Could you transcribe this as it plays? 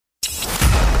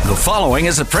The following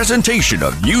is a presentation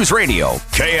of News Radio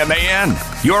KMAN,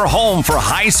 your home for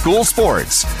high school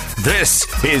sports. This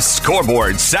is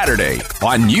Scoreboard Saturday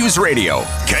on News Radio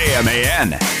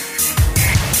KMAN.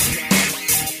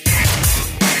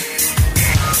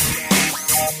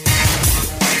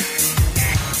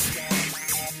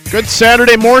 Good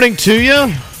Saturday morning to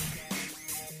you.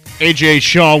 AJ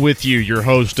Shaw with you, your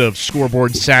host of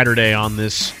Scoreboard Saturday on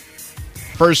this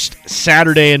first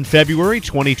Saturday in February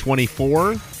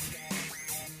 2024.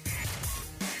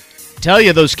 Tell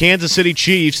you, those Kansas City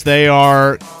Chiefs,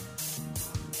 they're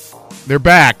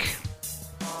back,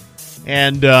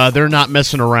 and they're not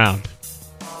messing around.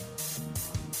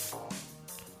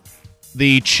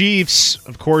 The Chiefs,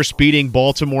 of course, beating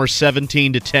Baltimore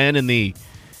 17-10 in the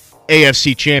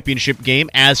AFC Championship game,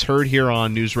 as heard here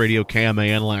on News Radio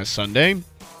KMAN last Sunday.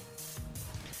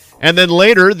 And then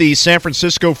later, the San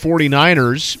Francisco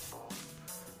 49ers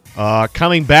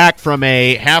coming back from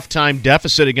a halftime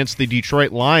deficit against the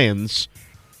Detroit Lions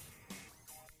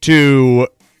to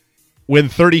win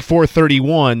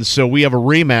 34-31. So we have a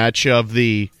rematch of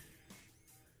the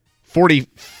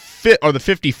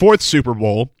 54th Super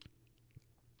Bowl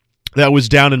that was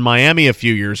down in Miami a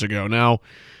few years ago. Now,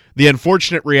 the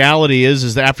unfortunate reality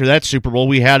is that after that Super Bowl,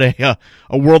 we had a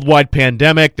worldwide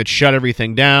pandemic that shut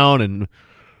everything down, and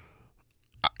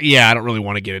yeah, I don't really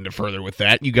want to get into further with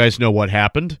that. You guys know what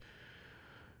happened.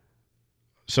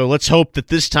 So let's hope that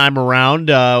this time around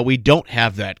we don't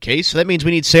have that case. So that means we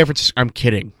need San Francisco. I'm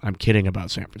kidding. I'm kidding about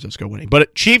San Francisco winning.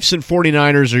 But Chiefs and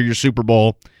 49ers are your Super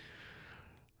Bowl.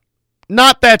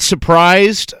 Not that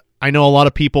surprised. I know a lot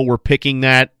of people were picking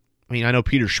that. I mean, I know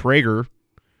Peter Schrager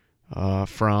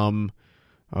from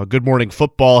Good Morning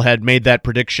Football had made that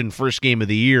prediction first game of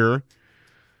the year.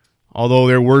 Although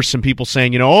there were some people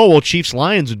saying,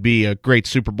 Chiefs-Lions would be a great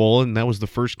Super Bowl, and that was the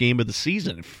first game of the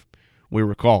season, if we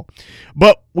recall.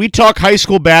 But we talk high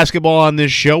school basketball on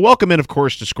this show. Welcome in, of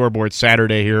course, to Scoreboard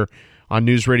Saturday here on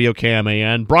News Radio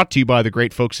KMAN, brought to you by the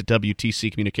great folks at WTC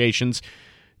Communications.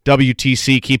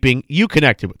 WTC, keeping you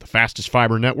connected with the fastest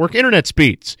fiber network, internet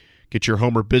speeds. Get your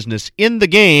home or business in the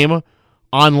game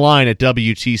online at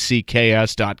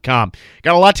WTCKS.com.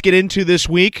 Got a lot to get into this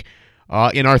week.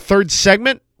 In our third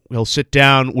segment, we'll sit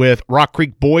down with Rock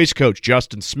Creek Boys coach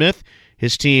Justin Smith,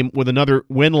 his team with another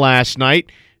win last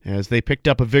night as they picked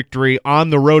up a victory on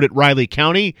the road at Riley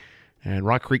County. And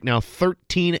Rock Creek now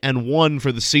 13-1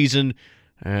 for the season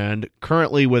and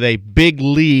currently with a big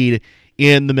lead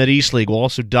in the Mid-East League. We'll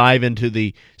also dive into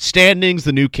the standings,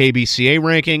 the new KBCA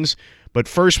rankings. But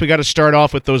first, we got to start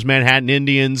off with those Manhattan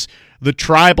Indians. The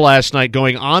Tribe last night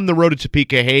going on the road to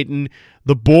Topeka Hayden.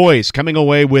 The boys coming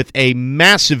away with a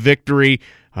massive victory.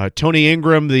 Tony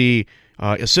Ingram, the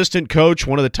assistant coach,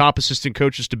 one of the top assistant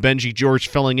coaches to Benji George,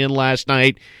 filling in last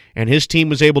night, and his team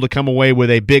was able to come away with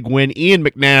a big win. Ian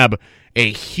McNabb, a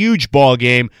huge ball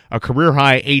game, a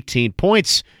career-high 18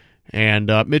 points, and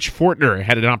Mitch Fortner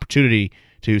had an opportunity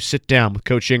to sit down with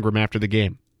Coach Ingram after the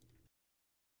game.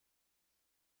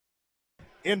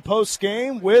 In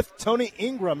post-game with Tony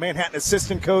Ingram, Manhattan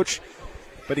assistant coach,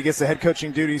 but he gets the head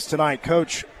coaching duties tonight.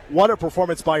 Coach, what a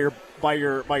performance by your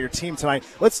team tonight.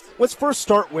 Let's first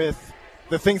start with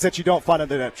the things that you don't find on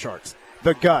the depth charts.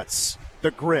 The guts,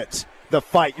 the grit, the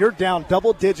fight. You're down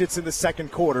double digits in the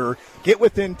second quarter. Get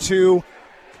within two.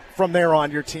 From there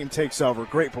on, your team takes over.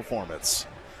 Great performance.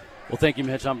 Well, thank you,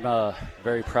 Mitch. I'm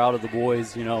very proud of the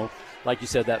boys. Like you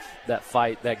said, that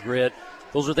fight, that grit.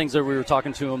 Those are things that we were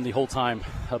talking to them the whole time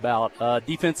about.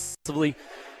 Defensively,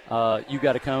 you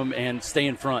got to come and stay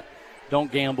in front. Don't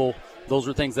gamble. Those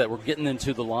are things that we're getting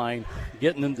into the line,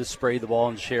 getting them to spray the ball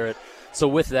and share it. So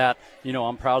with that,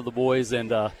 I'm proud of the boys.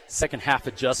 And second half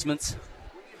adjustments,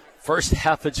 first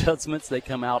half adjustments, they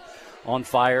come out on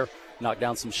fire, knock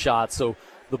down some shots. So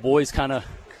the boys kind of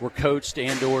were coached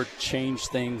and or changed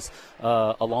things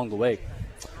along the way.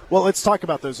 Well, let's talk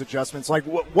about those adjustments. Like,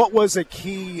 what was a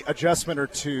key adjustment or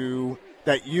two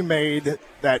that you made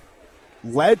that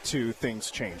led to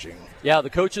things changing? Yeah, the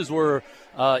coaches were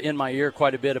in my ear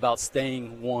quite a bit about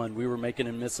staying one. We were making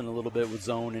and missing a little bit with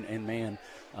zone and man,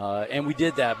 and we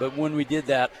did that. But when we did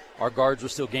that, our guards were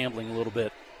still gambling a little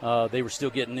bit. They were still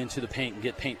getting into the paint and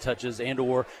get paint touches and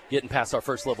or getting past our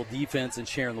first-level defense and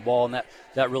sharing the ball, and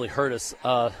that really hurt us.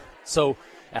 So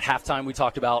at halftime, we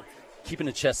talked about keeping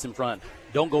the chest in front.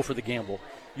 Don't go for the gamble.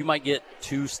 You might get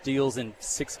 2 steals in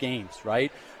 6 games,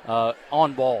 right?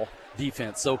 On ball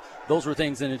defense. So those were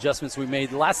things and adjustments we made.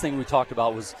 The last thing we talked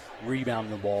about was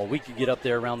rebounding the ball. We could get up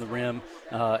there around the rim,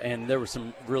 and there were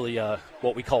some really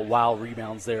what we call wow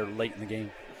rebounds there late in the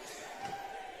game.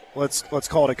 Let's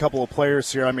call it a couple of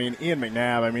players here. I mean, Ian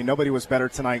McNabb, nobody was better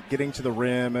tonight getting to the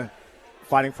rim,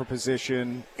 fighting for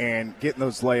position and getting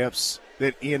those layups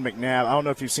that Ian McNabb, I don't know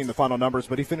if you've seen the final numbers,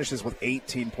 but he finishes with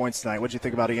 18 points tonight. What did you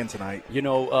think about Ian tonight?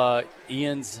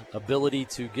 Ian's ability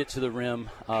to get to the rim,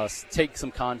 take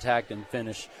some contact, and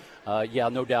finish.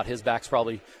 No doubt his back's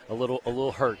probably a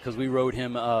little hurt because we rode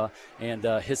him and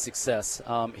his success.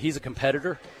 He's a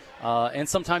competitor, and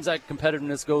sometimes that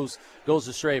competitiveness goes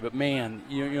astray. But man,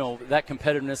 you know that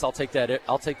competitiveness, I'll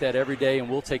take that every day, and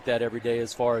we'll take that every day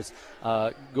as far as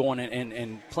going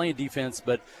and playing defense,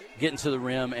 but getting to the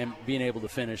rim and being able to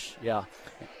finish. Yeah.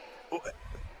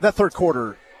 That third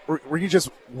quarter, were you just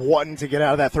wanting to get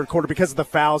out of that third quarter because of the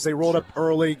fouls? They rolled up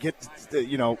early.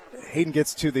 Hayden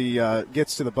gets to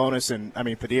the bonus, and I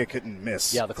mean Padilla couldn't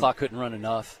miss. Yeah, the clock couldn't run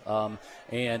enough.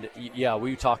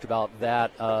 We talked about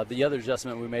that. The other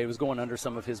adjustment we made was going under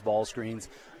some of his ball screens.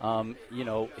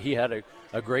 He had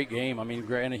a great game. I mean,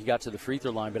 granted, he got to the free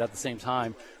throw line, but at the same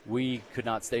time, we could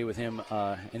not stay with him.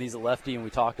 And he's a lefty, and we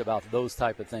talked about those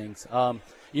type of things.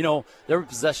 There were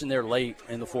possession there late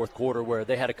in the fourth quarter where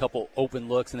they had a couple open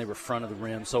looks and they were front of the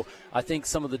rim. So I think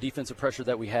some of the defensive pressure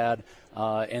that we had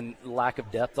and lack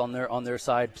of depth on their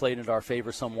side played into our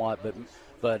favor somewhat.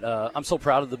 But I'm so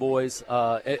proud of the boys,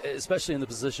 especially in the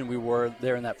position we were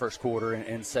there in that first quarter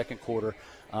and second quarter.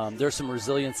 There's some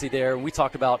resiliency there. And we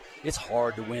talked about it's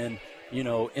hard to win,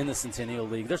 in the Centennial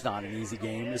League. There's not an easy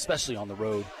game, especially on the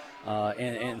road.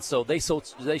 So they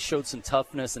showed some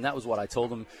toughness, and that was what I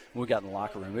told them when we got in the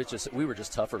locker room. We were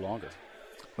just tougher longer.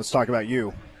 Let's talk about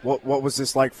you. What was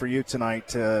this like for you tonight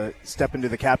to step into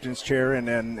the captain's chair and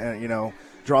then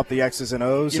drop the X's and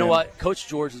O's? You know what? Coach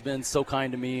George has been so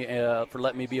kind to me for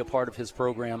letting me be a part of his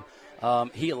program.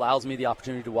 He allows me the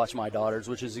opportunity to watch my daughters,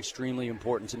 which is extremely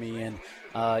important to me. And,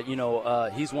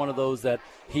 he's one of those that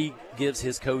he gives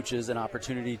his coaches an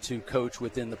opportunity to coach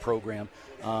within the program.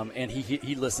 And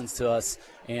he listens to us,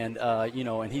 and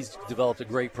he's developed a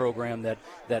great program that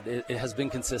it has been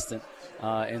consistent.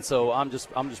 And so I'm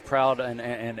just proud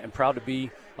and proud to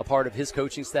be a part of his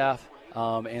coaching staff.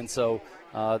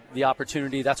 The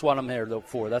opportunity, that's what I'm there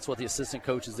for. That's what the assistant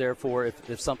coach is there for.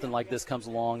 If something like this comes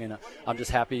along, and I'm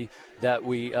just happy that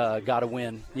we got a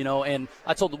win. And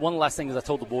one last thing is I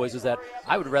told the boys is that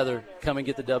I would rather come and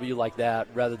get the W like that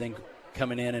rather than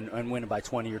coming in and winning by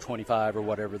 20 or 25 or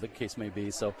whatever the case may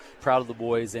be. So proud of the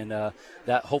boys, and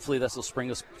that hopefully this will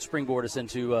springboard us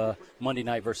into Monday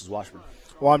night versus Washburn.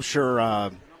 Well, I'm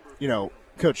sure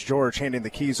Coach George handing the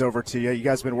keys over to you. You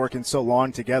guys have been working so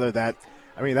long together that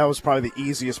was probably the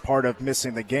easiest part of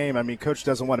missing the game. I mean, Coach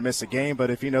doesn't want to miss a game,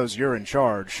 but if he knows you're in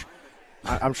charge,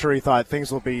 I'm sure he thought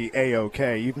things will be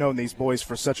A-okay. You've known these boys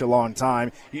for such a long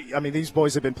time. These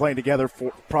boys have been playing together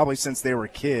for probably since they were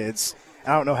kids.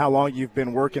 I don't know how long you've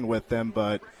been working with them,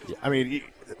 but,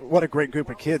 what a great group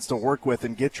of kids to work with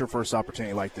and get your first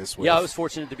opportunity like this with. Yeah, I was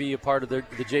fortunate to be a part of the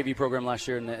JV program last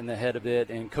year and the head of it,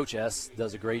 and Coach S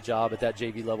does a great job at that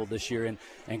JV level this year, and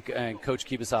Coach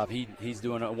Kibasov, he's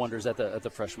doing wonders at the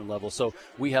freshman level. So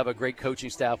we have a great coaching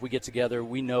staff. We get together.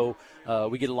 We know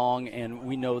we get along, and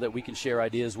we know that we can share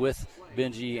ideas with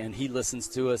Benji, and he listens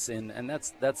to us, and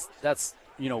that's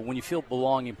when you feel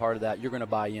belonging part of that, you're going to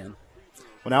buy in.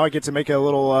 Well, now I get to make a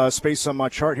little space on my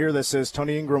chart here that says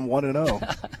Tony Ingram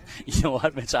 1-0. You know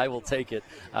what, Mitch? I will take it.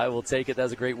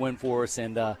 That's a great win for us,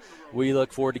 and we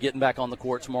look forward to getting back on the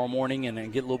court tomorrow morning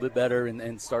and get a little bit better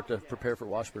and start to prepare for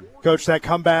Washburn. Coach, that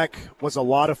comeback was a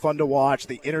lot of fun to watch.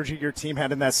 The energy your team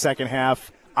had in that second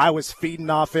half, I was feeding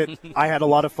off it. I had a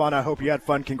lot of fun. I hope you had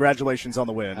fun. Congratulations on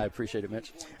the win. I appreciate it,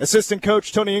 Mitch. Assistant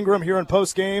Coach Tony Ingram here in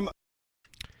postgame.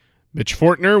 Mitch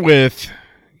Fortner with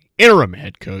interim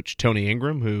head coach Tony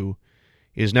Ingram, who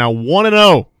is now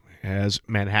 1-0 as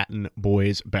Manhattan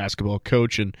boys basketball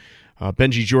coach. And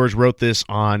Benji George wrote this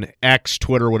on X,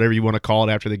 Twitter, whatever you want to call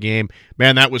it, after the game.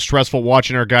 Man, that was stressful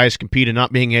watching our guys compete and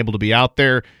not being able to be out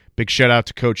there. Big shout out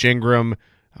to Coach Ingram,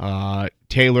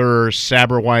 Taylor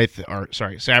Saberwaith,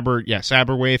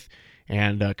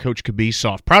 and Coach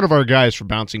Kabisov. Proud of our guys for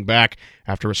bouncing back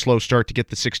after a slow start to get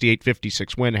the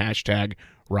 68-56 win. Hashtag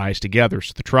Rise Together.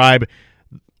 So the Tribe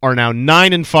are now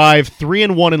 9-5,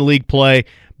 3-1 in league play.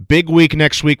 Big week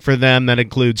next week for them. That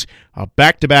includes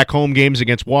back-to-back home games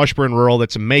against Washburn Rural.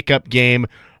 That's a makeup game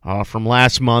from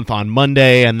last month on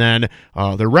Monday, and then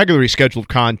the regularly scheduled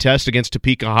contest against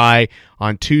Topeka High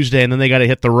on Tuesday, and then they got to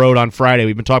hit the road on Friday.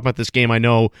 We've been talking about this game, I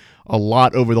know, a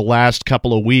lot over the last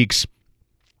couple of weeks.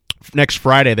 Next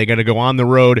Friday, they got to go on the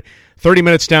road, 30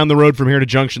 minutes down the road from here to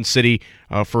Junction City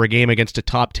for a game against a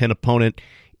top 10 opponent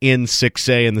in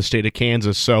 6A in the state of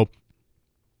Kansas. So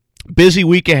busy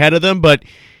week ahead of them, but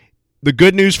the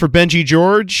good news for Benji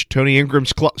George, Tony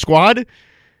Ingram's squad,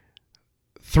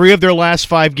 4 of their last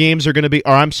 6 games are going to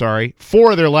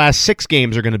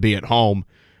be at home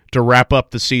to wrap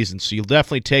up the season. So you'll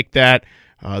definitely take that.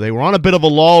 They were on a bit of a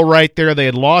lull right there. They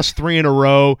had lost 3 in a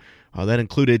row. That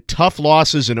included tough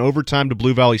losses in overtime to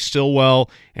Blue Valley Stillwell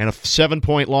and a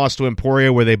 7-point loss to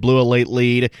Emporia where they blew a late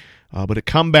lead. But a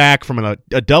comeback from a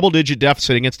double-digit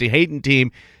deficit against the Hayden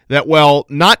team that, while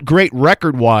not great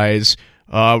record-wise,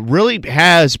 really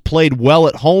has played well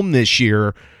at home this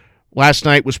year. Last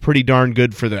night was pretty darn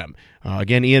good for them.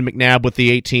 Again, Ian McNabb with the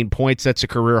 18 points. That's a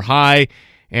career high.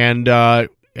 And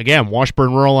again,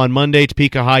 Washburn Rural on Monday,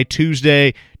 Topeka High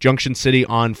Tuesday, Junction City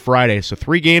on Friday. So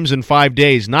 3 games in 5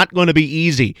 days. Not going to be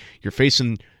easy. You're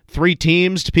facing 3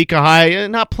 teams. Topeka High,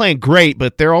 not playing great,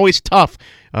 but they're always tough.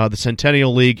 The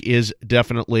Centennial League is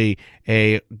definitely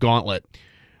a gauntlet.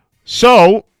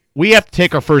 So we have to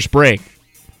take our first break.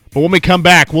 But when we come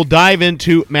back, we'll dive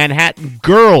into Manhattan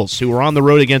Girls, who are on the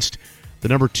road against the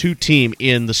number 2 team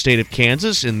in the state of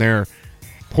Kansas in their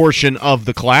portion of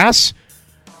the class,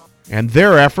 and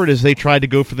their effort as they tried to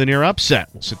go for the near upset.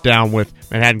 We'll sit down with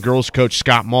Manhattan Girls coach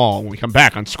Scott Mall when we come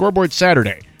back on Scoreboard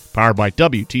Saturday, powered by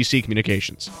WTC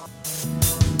Communications.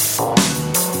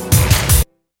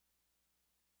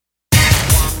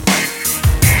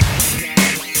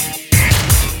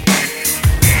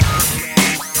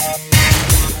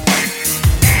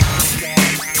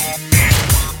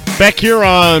 Back here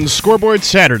on Scoreboard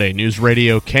Saturday, News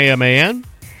Radio KMAN.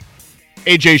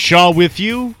 AJ Shaw with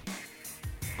you.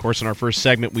 Of course, in our first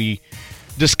segment, we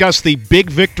discussed the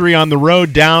big victory on the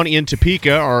road down in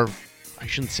Topeka, or I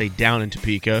shouldn't say down in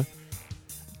Topeka.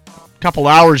 A couple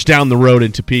hours down the road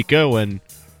in Topeka when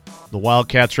the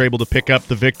Wildcats were able to pick up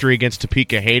the victory against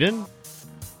Topeka Hayden.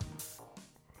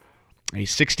 A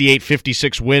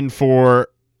 68-56 win for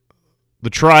the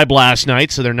Tribe last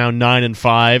night, so they're now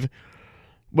 9-5.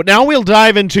 But now we'll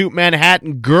dive into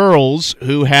Manhattan Girls,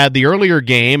 who had the earlier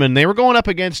game, and they were going up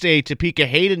against a Topeka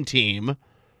Hayden team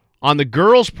on the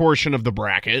girls' portion of the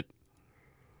bracket.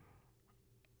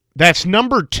 That's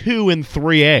number 2 in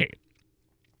 3A.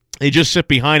 They just sit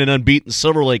behind an unbeaten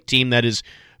Silver Lake team that is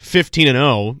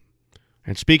 15-0.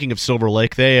 And speaking of Silver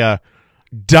Lake, they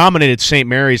dominated St.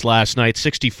 Mary's last night,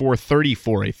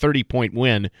 64-34, a 30-point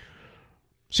win.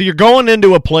 So you're going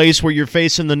into a place where you're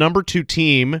facing the number 2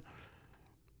 team.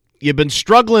 You've been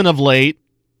struggling of late.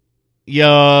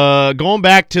 Going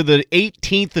back to the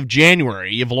 18th of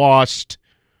January, you've lost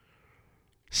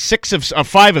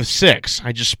 5 of 6.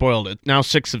 I just spoiled it. Now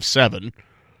 6 of 7.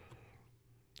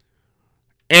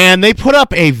 And they put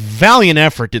up a valiant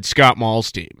effort at Scott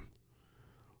Mall's team.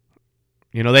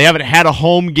 You know, they haven't had a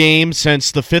home game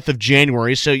since the 5th of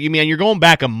January, so you're going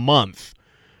back a month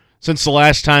since the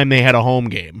last time they had a home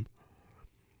game.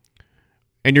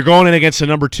 And you're going in against the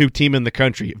number 2 team in the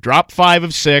country. You've dropped 5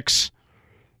 of 6,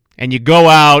 and you go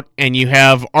out and you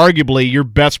have arguably your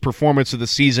best performance of the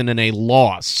season in a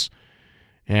loss.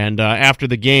 And after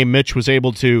the game, Mitch was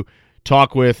able to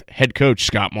talk with head coach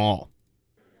Scott Mall.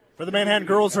 For the Manhattan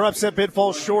Girls, their upset bid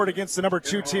falls short against the number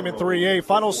 2 team in 3A.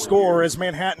 Final score as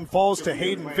Manhattan falls to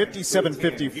Hayden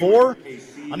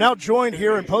 57-54. I'm now joined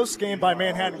here in postgame by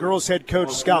Manhattan Girls head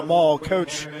coach Scott Mall.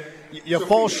 Coach, you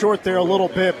fall short there a little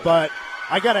bit, but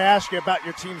I got to ask you about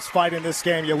your team's fight in this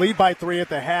game. You lead by 3 at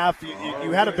the half.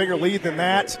 You had a bigger lead than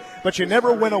that, but you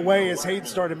never went away as Hayden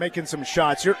started making some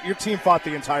shots. Your team fought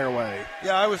the entire way.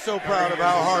 Yeah, I was so proud of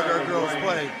how hard our girls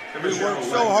played. We worked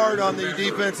so hard on the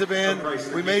defensive end.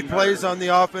 We made plays on the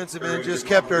offensive end, just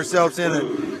kept ourselves in it.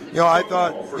 I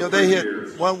thought, they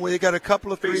hit one. We got a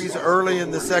couple of threes early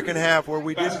in the second half where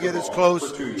we didn't get as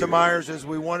close to Myers as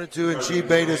we wanted to, and she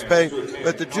made us pay.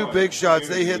 But the 2 big shots,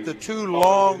 they hit the 2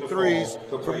 long threes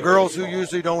from girls who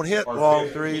usually don't hit long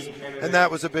threes, and that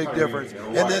was a big difference.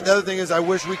 And then the other thing is I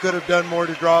wish we could have done more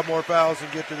to draw more fouls and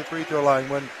get to the free throw line.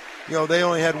 When they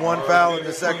only had 1 foul in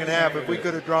the second half. If we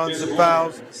could have drawn some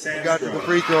fouls and got to the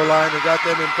free throw line and got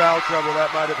them in foul trouble,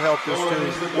 that might have helped us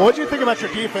too. Well, what do you think about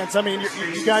your defense? I mean,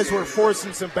 you guys were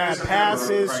forcing some bad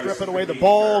passes, stripping away the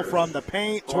ball from the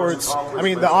paint towards,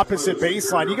 the opposite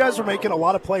baseline. You guys were making a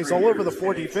lot of plays all over the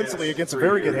floor defensively against a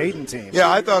very good Hayden team. Yeah,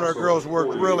 I thought our girls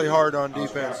worked really hard on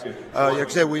defense. Like I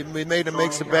said, we made them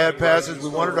make some bad passes. We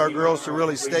wanted our girls to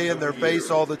really stay in their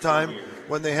face all the time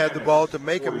when they had the ball to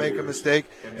make them make a mistake,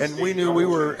 and we knew we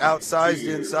were outsized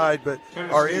inside, but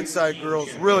our inside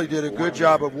girls really did a good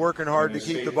job of working hard to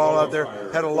keep the ball out there.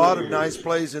 Had a lot of nice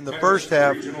plays in the first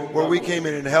half where we came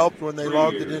in and helped when they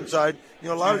logged it inside,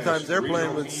 a lot of times they're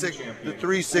playing with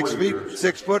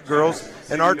 6'4" girls,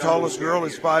 and our tallest girl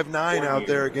is 5'9" out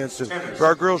there against us. So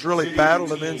our girls really battled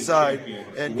them inside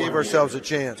and gave ourselves a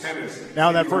chance. Now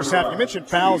in that first half, you mentioned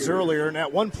fouls earlier, and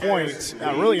at one point,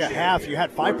 really at half, you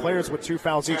had 5 players with 2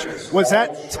 fouls each. Was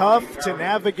that tough to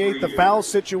navigate the foul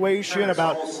situation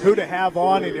about who to have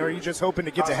on, and are you just hoping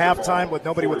to get to halftime with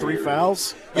nobody with 3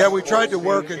 fouls? Yeah, we tried to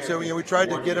work until we tried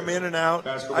to get them in and out.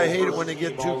 I hate it when they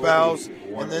get 2 fouls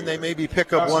and then they maybe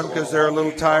pick up one because they're a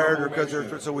little tired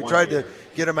or so we tried to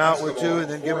get them out with 2 and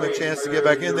then give them a chance to get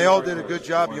back in. They all did a good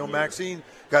job. Maxine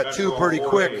got 2 pretty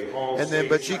quick,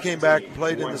 but she came back and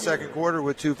played in the second quarter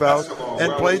with 2 fouls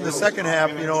and played in the second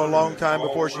half, a long time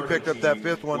before she picked up that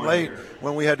 5th one late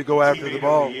when we had to go after the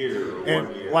ball.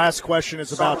 And last question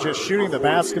is about just shooting the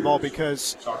basketball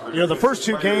because, the first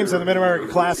 2 games of the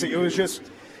Mid-America Classic, it was just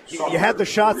 – you had the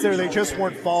shots there, they just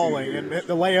weren't falling, and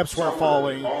the layups weren't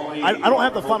falling. I don't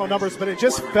have the final numbers, but it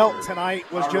just felt tonight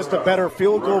was just a better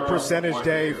field goal percentage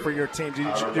day for your team. Did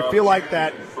you feel like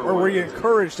that, or were you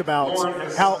encouraged about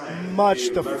how much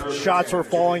the shots were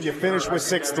falling? You finished with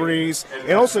 6 threes,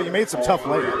 and also you made some tough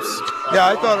layups. Yeah,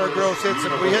 I thought our girls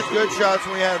we hit good shots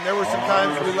when we had them. There were some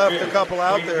times we left a couple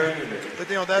out there, but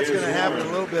that's going to happen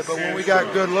a little bit. But when we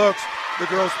got good looks, the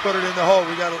girls put it in the hole.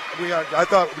 I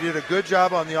thought we did a good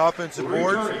job on the offensive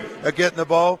boards at getting the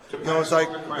ball. It's like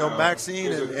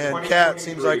Maxine and Kat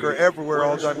seems like are everywhere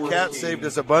all the time. Kat saved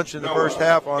us a bunch in the first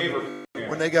half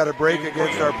when they got a break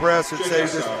against our press. It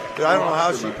saved us. But I don't know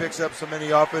how she picks up so many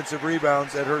offensive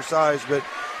rebounds at her size, but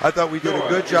I thought we did a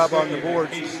good job on the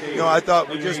boards. I thought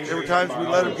there were times we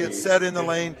let them get set in the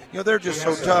lane. They're just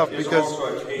so tough because,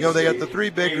 they got the 3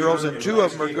 big girls and 2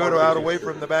 of them are good out away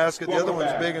from the basket. The other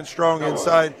one's big and strong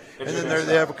inside. And then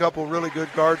they have a couple really good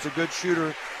guards, a good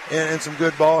shooter, and some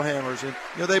good ball handlers. And,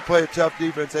 they play a tough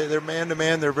defense. They're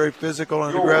man-to-man. They're very physical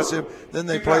and aggressive. Then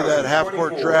they play that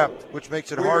half-court trap, which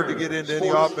makes it hard to get into any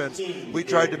offense. We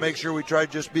tried to make sure we tried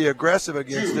to just be aggressive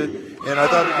against it, and I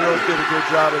thought the girls did a good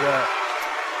job of that.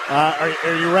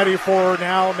 Are you ready for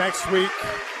now next week?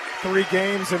 3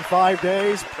 games in 5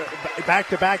 days,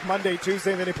 back-to-back Monday,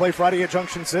 Tuesday, and then they play Friday at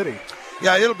Junction City.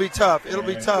 Yeah, it'll be tough. But,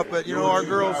 our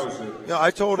girls, I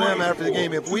told them after the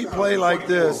game, if we play like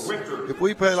this in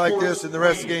the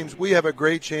rest of the games, we have a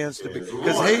great chance to be.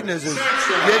 Because Hayden is as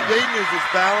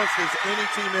balanced as any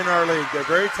team in our league. They're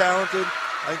very talented.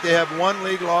 I think they have 1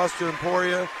 league loss to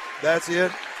Emporia. That's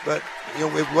it. But, the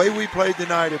way we played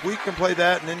tonight, if we can play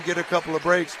that and then get a couple of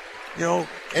breaks,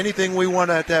 anything we want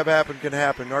that to have happen can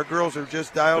happen. Our girls are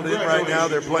just dialed in right now.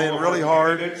 They're playing really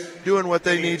hard, doing what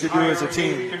they need to do as a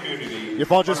team. Your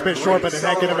ball just been short, but a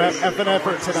heck of an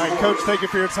effort tonight. Coach, thank you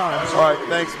for your time. All right,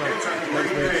 thanks,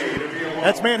 man.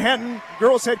 That's Manhattan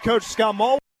girls head coach Scott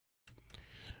Mull.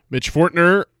 Mitch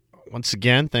Fortner, once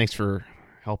again, thanks for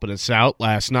helping us out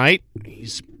last night.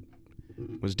 He's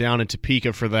was down in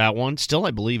Topeka for that one. Still,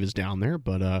 I believe, is down there,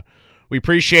 but we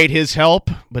appreciate his help.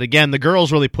 But again, the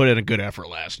girls really put in a good effort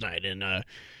last night, and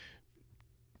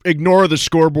ignore the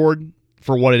scoreboard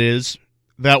for what it is.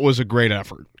 That was a great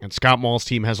effort, and Scott Mull's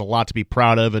team has a lot to be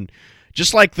proud of. And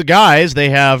just like the guys, they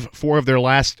have 4 of their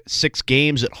last 6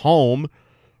 games at home,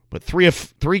 but 3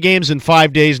 games in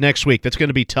 5 days next week. That's going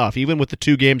to be tough, even with the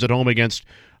 2 games at home against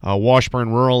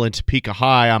Washburn Rural and Topeka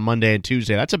High on Monday and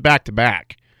Tuesday. That's a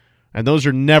back-to-back, and those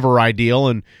are never ideal.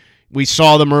 And we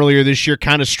saw them earlier this year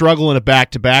kind of struggle in a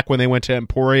back-to-back when they went to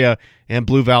Emporia and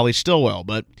Blue Valley Stillwell.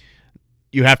 But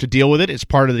you have to deal with it. It's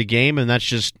part of the game, and that's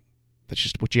just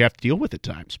what you have to deal with at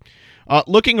times.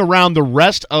 Looking around the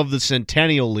rest of the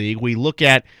Centennial League, we look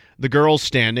at the girls'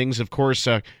 standings. Of course,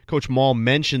 Coach Mull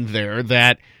mentioned there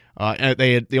that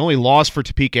the only loss for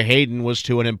Topeka Hayden was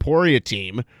to an Emporia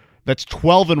team that's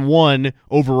 12-1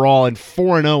 overall and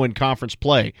 4-0 in conference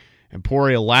play.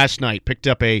 Emporia last night picked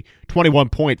up a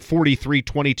 21-point,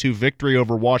 43-22 victory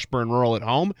over Washburn Rural at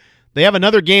home. They have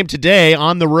another game today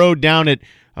on the road down at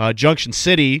Junction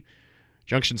City.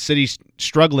 Junction City's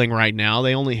struggling right now.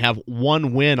 They only have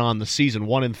 1 win on the season,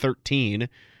 1-13.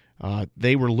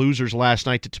 They were losers last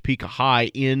night to Topeka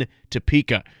High in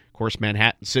Topeka. Of course,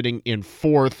 Manhattan sitting in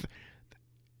 4th.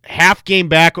 Half game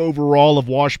back overall of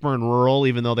Washburn Rural,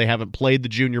 even though they haven't played the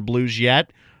Junior Blues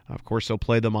yet. Of course, they'll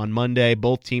play them on Monday.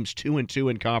 Both teams 2-2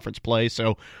 in conference play.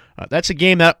 So that's a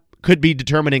game that could be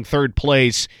determining 3rd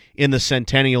place in the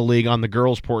Centennial League on the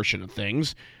girls' portion of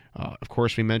things. Of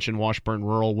course, we mentioned Washburn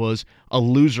Rural was a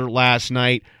loser last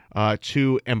night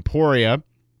to Emporia.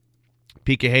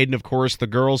 Topeka Hayden, of course, the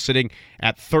girls sitting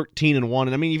at 13-1.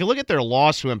 And I mean, if you look at their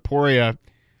loss to Emporia,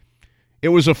 it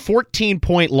was a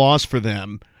 14-point loss for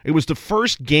them. It was the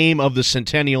first game of the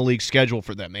Centennial League schedule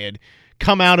for them. They had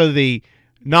come out of the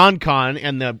non-con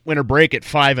and the winter break at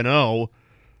 5-0.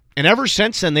 And ever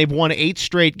since then, they've won 8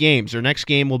 straight games. Their next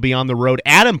game will be on the road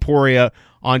at Emporia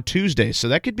on Tuesday. So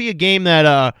that could be a game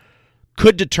that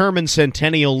could determine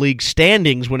Centennial League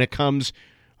standings when it comes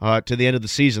to the end of the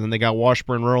season. Then they got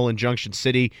Washburn Rural and Junction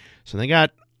City. So they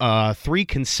got 3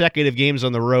 consecutive games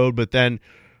on the road, but then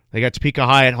they got Topeka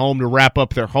High at home to wrap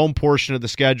up their home portion of the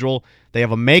schedule. They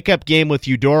have a makeup game with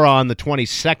Eudora on the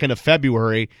 22nd of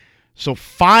February. So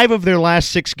 5 of their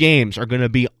last 6 games are going to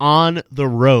be on the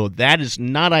road. That is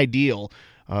not ideal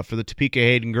for the Topeka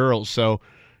Hayden girls. So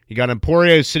you got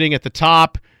Emporia sitting at the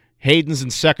top. Hayden's in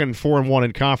second, 4-1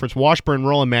 in conference. Washburn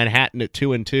Rural and Manhattan at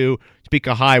 2-2.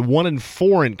 Topeka High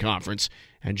 1-4 in conference,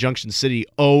 and Junction City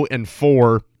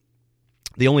 0-4.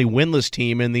 The only winless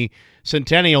team in the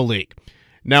Centennial League.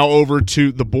 Now over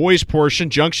to the boys portion.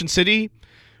 Junction City,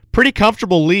 pretty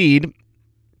comfortable lead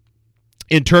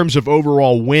in terms of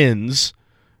overall wins.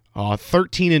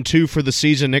 13-2 for the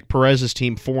season. Nick Perez's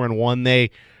team 4-1.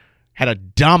 They had a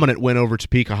dominant win over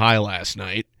Topeka High last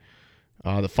night.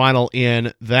 The final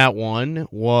in that one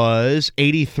was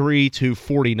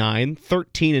 83-49.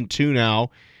 13-2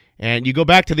 now. And you go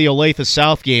back to the Olathe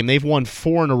South game. They've won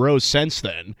 4 in a row since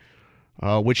then,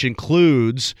 which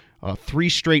includes 3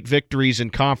 straight victories in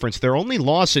conference. Their only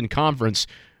loss in conference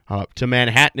to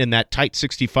Manhattan in that tight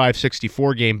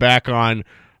 65-64 game back on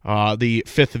the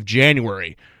 5th of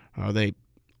January. They,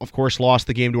 of course, lost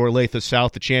the game to Olathe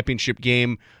South, the championship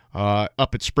game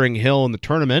up at Spring Hill in the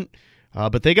tournament.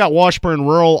 But they got Washburn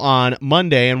Rural on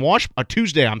Monday and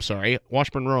Tuesday.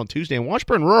 Washburn Rural on Tuesday. And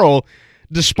Washburn Rural,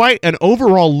 despite an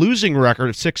overall losing record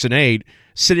of 6-8,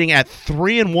 sitting at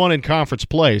 3-1 in conference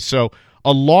play. So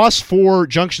a loss for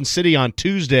Junction City on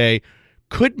Tuesday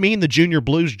could mean the Junior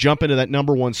Blues jump into that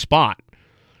number 1 spot.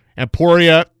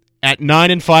 Emporia at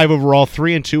 9-5 overall,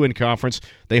 3-2 in conference.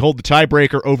 They hold the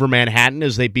tiebreaker over Manhattan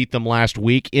as they beat them last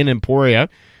week in Emporia.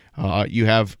 You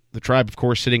have the Tribe, of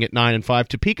course, sitting at 9-5.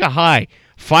 Topeka High,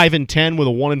 5-10 with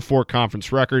a 1-4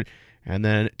 conference record. And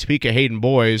then Topeka Hayden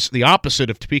boys, the opposite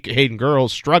of Topeka Hayden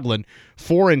girls, struggling,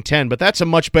 4-10. But that's a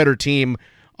much better team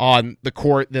on the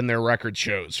court than their record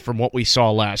shows from what we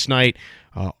saw last night.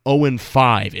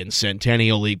 0-5 in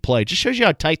Centennial League play. Just shows you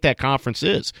how tight that conference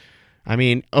is. I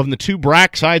mean, of the 2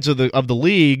 BRAC sides of the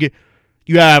league,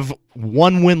 you have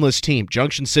 1 winless team.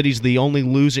 Junction City's the only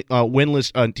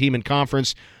winless team in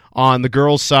conference on the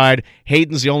girls' side.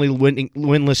 Hayden's the only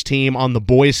winless team on the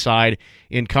boys' side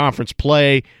in conference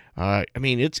play. I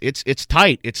mean, it's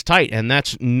tight. It's tight, and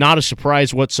that's not a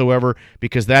surprise whatsoever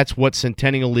because that's what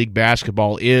Centennial League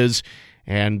basketball is,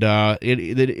 and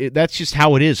that's just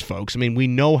how it is, folks. I mean, we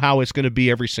know how it's going to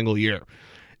be every single year.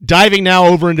 Diving now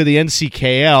over into the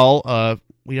NCKL,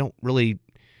 we don't really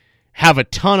have a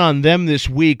ton on them this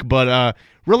week, but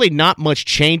really not much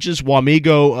changes.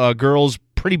 Wamego girls,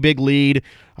 pretty big lead,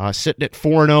 sitting at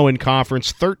 4-0 in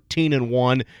conference,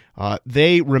 13-1.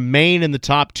 They remain in the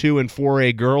top 2 in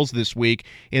 4A girls this week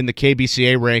in the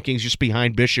KBCA rankings, just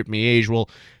behind Bishop Miege. We'll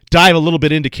dive a little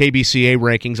bit into KBCA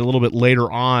rankings a little bit later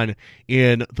on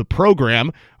in the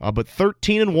program. But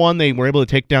 13-1, they were able to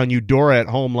take down Eudora at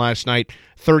home last night,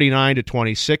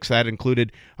 39-26. That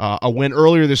included a win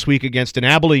earlier this week against an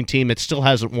Abilene team that still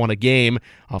hasn't won a game,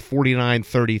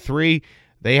 49-33.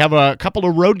 They have a couple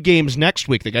of road games next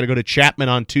week. They got to go to Chapman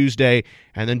on Tuesday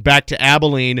and then back to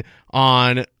Abilene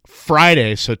on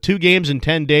Friday. So 2 games in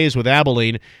 10 days with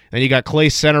Abilene. Then you got Clay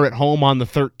Center at home on the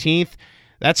 13th.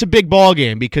 That's a big ball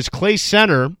game because Clay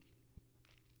Center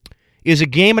is a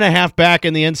game and a half back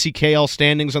in the NCKL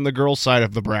standings on the girls' side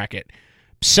of the bracket.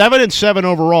 7-7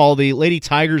 overall. The Lady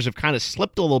Tigers have kind of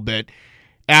slipped a little bit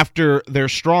after their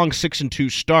strong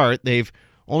 6-2 start. They've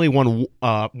only won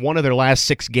one of their last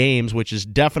 6 games, which is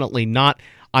definitely not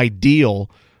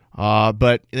ideal.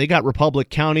 But they got Republic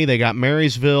County. They got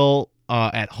Marysville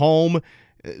at home.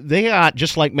 They got,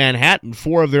 just like Manhattan,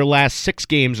 4 of their last 6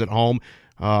 games at home.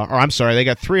 They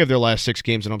got 3 of their last 6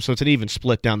 games at home, so it's an even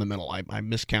split down the middle. I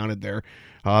miscounted there.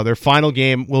 Their final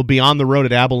game will be on the road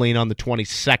at Abilene on the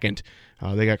 22nd.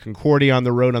 They got Concordia on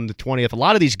the road on the 20th. A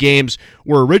lot of these games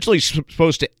were originally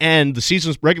supposed to end.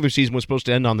 The regular season was supposed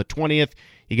to end on the 20th.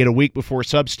 You get a week before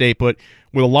Sub-State, but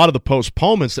with a lot of the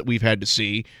postponements that we've had to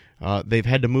see, they've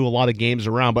had to move a lot of games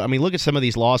around. But, I mean, look at some of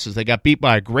these losses. They got beat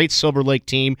by a great Silver Lake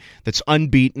team that's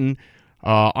unbeaten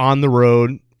on the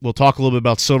road. We'll talk a little bit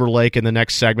about Silver Lake in the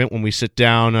next segment when we sit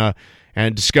down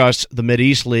and discuss the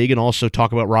Mid-East League and also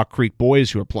talk about Rock Creek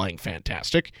boys who are playing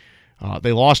fantastic.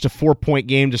 They lost a 4-point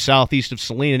game to Southeast of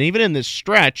Saline, and even in this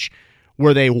stretch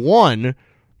where they won,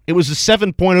 it was a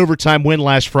 7-point overtime win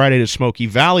last Friday to Smoky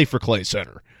Valley for Clay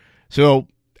Center. So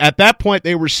at that point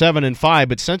they were 7-5,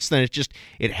 but since then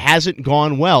it hasn't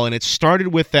gone well. And it started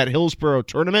with that Hillsborough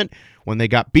tournament when they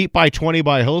got beat by 20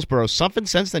 by Hillsborough. Something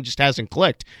since then just hasn't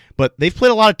clicked. But they've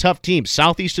played a lot of tough teams.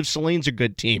 Southeast of Saline's a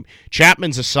good team.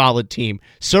 Chapman's a solid team.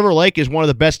 Silver Lake is one of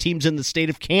the best teams in the state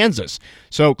of Kansas.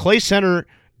 So Clay Center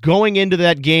going into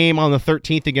that game on the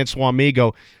 13th against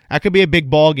Wamego, that could be a big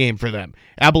ball game for them.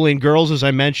 Abilene girls, as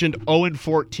I mentioned,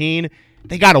 0-14.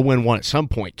 They got to win one at some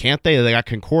point, can't they? They got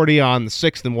Concordia on the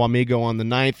 6th and Wamego on the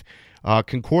 9th.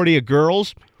 Concordia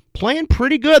girls playing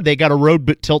pretty good. They got a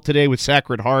road tilt today with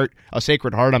Sacred Heart. I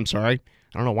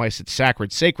don't know why I said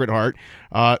Sacred Heart.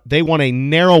 They won a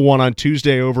narrow one on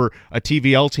Tuesday over a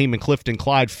TVL team in Clifton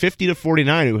Clyde,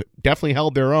 50-49, who definitely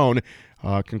held their own.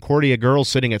 Concordia girls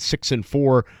sitting at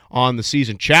 6-4 on the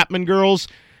season. Chapman girls,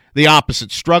 the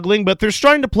opposite, struggling, but they're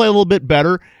starting to play a little bit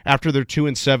better after their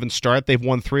 2-7 start. They've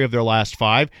won 3 of their last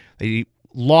 5. They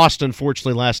lost,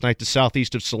 unfortunately, last night to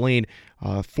Southeast of Saline,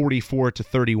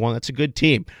 44-31. That's a good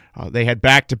team. They had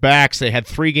back-to-backs. They had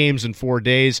 3 games in 4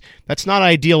 days. That's not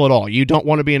ideal at all. You don't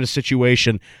want to be in a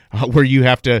situation where you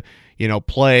have to,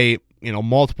 play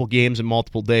multiple games in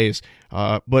multiple days.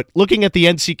 But looking at the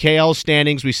NCKL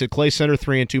standings, we said Clay Center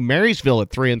 3-2, Marysville at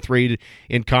 3-3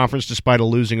 in conference despite a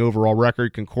losing overall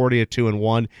record, Concordia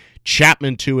 2-1,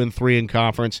 Chapman 2-3 in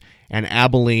conference, and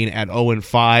Abilene at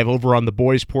 0-5. Over on the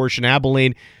boys portion,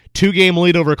 Abilene 2-game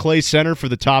lead over Clay Center for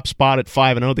the top spot at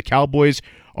 5-0. The Cowboys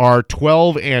are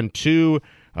 12-2,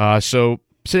 so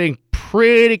sitting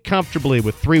pretty comfortably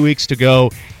with 3 weeks to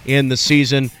go in the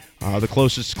season. The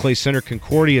closest to Clay Center,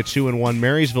 Concordia 2-1,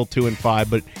 Marysville 2-5,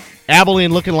 but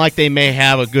Abilene looking like they may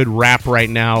have a good wrap right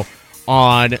now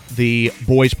on the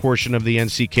boys portion of the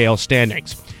NCKL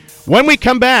standings. When we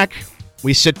come back,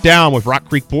 we sit down with Rock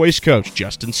Creek Boys coach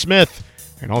Justin Smith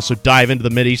and also dive into the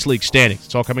Mid-East League standings.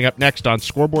 It's all coming up next on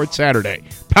Scoreboard Saturday,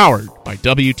 powered by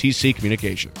WTC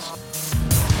Communications.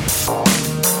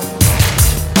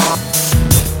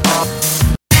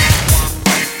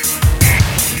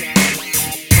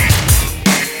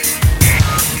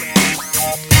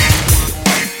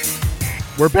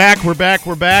 We're back.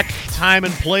 Time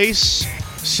and place,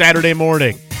 Saturday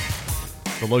morning.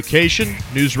 The location,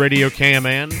 News Radio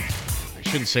KMAN. I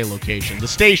shouldn't say location. The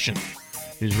station,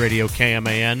 News Radio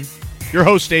KMAN. Your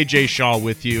host, AJ Shaw,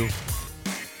 with you.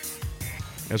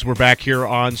 As we're back here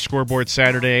on Scoreboard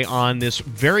Saturday on this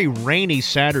very rainy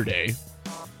Saturday.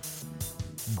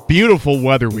 Beautiful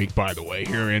weather week, by the way,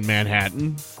 here in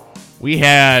Manhattan. We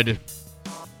had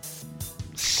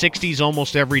 60s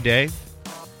almost every day.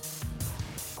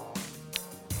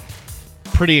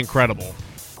 Pretty incredible.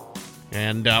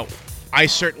 And I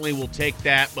certainly will take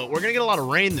that, but we're going to get a lot of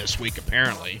rain this week,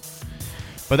 apparently.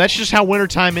 But that's just how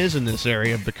wintertime is in this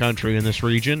area of the country, in this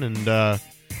region, and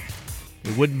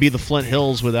it wouldn't be the Flint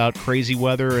Hills without crazy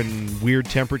weather and weird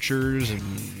temperatures, and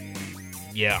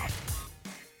yeah.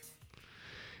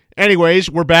 Anyways,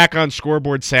 we're back on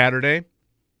Scoreboard Saturday.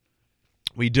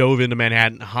 We dove into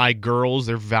Manhattan High girls,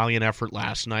 their valiant effort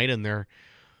last night, and their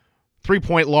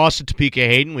 3-point loss at Topeka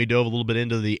Hayden. We dove a little bit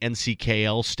into the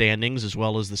NCKL standings as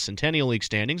well as the Centennial League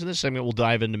standings. In this segment, we'll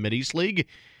dive into Mid-East League.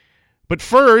 But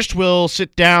first, we'll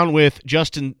sit down with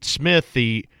Justin Smith,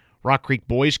 the Rock Creek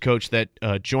Boys coach that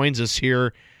joins us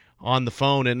here on the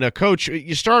phone. And, Coach,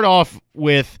 you start off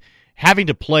with having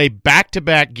to play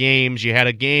back-to-back games. You had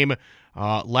a game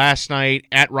last night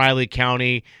at Riley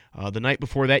County. The night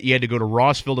before that, you had to go to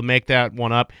Rossville to make that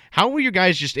one up. How were you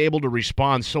guys just able to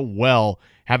respond so well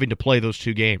having to play those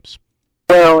 2 games?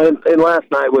 Well, and last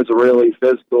night was a really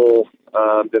physical,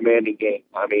 demanding game.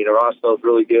 I mean, Rossville's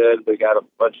really good. We got a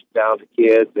bunch of talented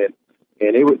kids, and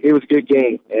it was a good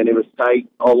game, and it was tight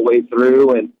all the way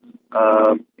through, and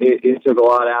it took a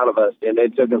lot out of us, and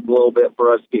it took us a little bit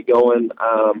for us to get going,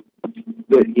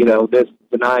 this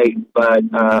tonight. But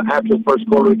after the first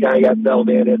quarter, we kind of got settled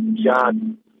in, hit some shots,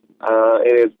 and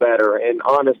it's better. And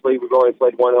honestly, we've only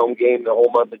played one home game the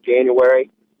whole month of January.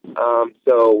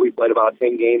 So we played about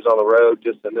 10 games on the road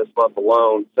just in this month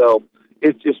alone. So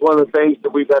it's just one of the things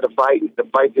that we've had to fight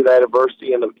through that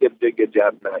adversity, and the kids did a good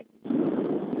job tonight.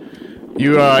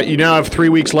 You now have 3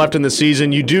 weeks left in the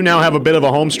season. You do now have a bit of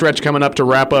a home stretch coming up to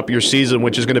wrap up your season,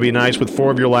 which is going to be nice with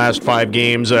 4 of your last 5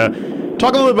 games.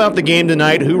 Talk a little bit about the game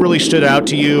tonight. Who really stood out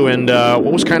to you, and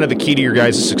what was kind of the key to your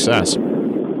guys' success?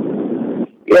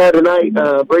 Yeah, tonight,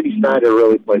 Brady Snyder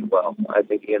really played well. I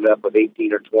think he ended up with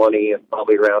 18 or 20 and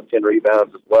probably around 10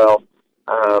 rebounds as well.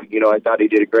 I thought he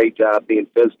did a great job being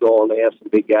physical, and they have some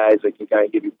big guys that can kind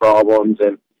of give you problems.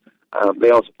 And they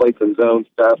also played some zone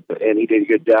stuff, and he did a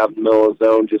good job in the middle of the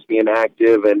zone just being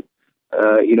active. And,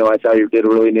 I thought he did a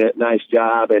really nice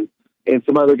job. And and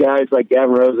some other guys like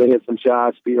Gavin Rosa hit some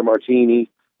shots, Peter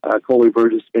Martini, Coley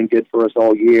Burgess has been good for us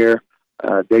all year,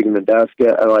 Dagan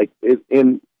Mendeska.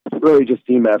 And really just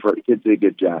team effort. The kids did a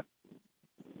good job.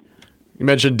 You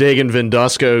mentioned Dagan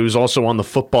Venduska, who's also on the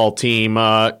football team.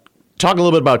 Talk a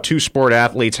little bit about two-sport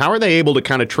athletes. How are they able to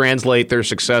kind of translate their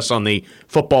success on the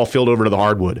football field over to the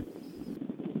hardwood?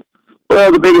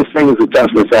 Well, the biggest thing is the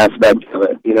toughness aspect of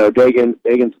it. Dagan's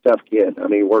a tough kid. I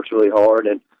mean, he works really hard,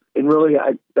 and really,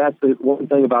 that's the one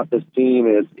thing about this team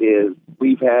is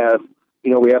we have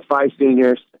 5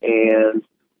 seniors, and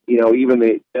even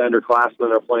the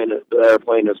underclassmen are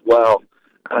playing as well.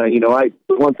 The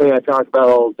one thing I talk about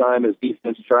all the time is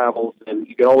defense travels, and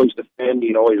you can always defend, you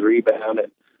can always rebound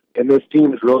it. And this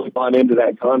team has really bought into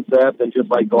that concept. And just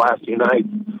like the last 2 nights,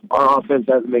 our offense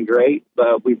hasn't been great,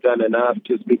 but we've done enough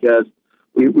just because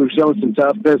we've shown some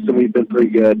toughness, and we've been pretty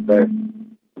good there.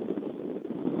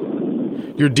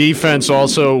 Your defense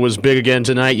also was big again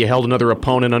tonight. You held another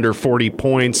opponent under 40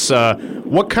 points.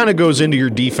 What kind of goes into your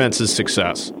defense's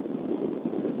success?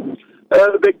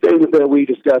 The big thing that we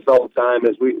discuss all the time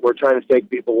is we're trying to take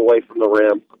people away from the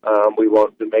rim. We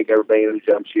want to make everybody into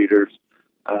jump shooters.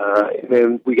 And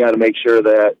then we got to make sure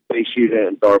that they shoot it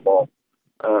into our ball.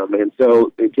 And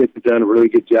so the kids have done a really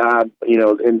good job,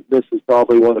 and this is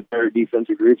probably one of the better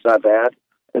defensive groups I've had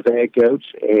as a head coach.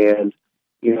 And,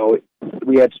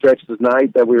 we had stretches of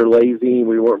night that we were lazy and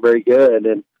we weren't very good.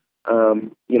 And,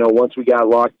 once we got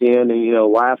locked in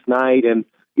and, last night and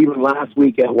even last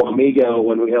week at Wamego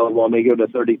when we held Wamego to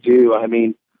 32, I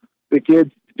mean, the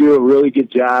kids do a really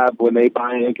good job when they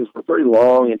buy in because we're pretty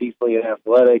long and decently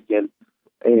athletic. And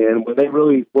when they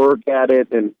really work at it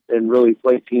and really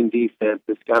play team defense,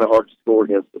 it's kind of hard to score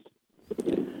against us.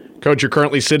 Coach, you're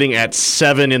currently sitting at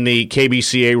 7 in the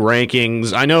KBCA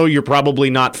rankings. I know you're probably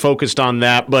not focused on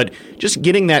that, but just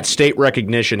getting that state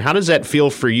recognition, how does that feel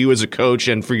for you as a coach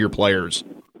and for your players?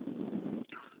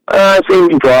 I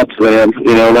think it's up to them,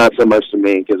 not so much to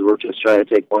me because we're just trying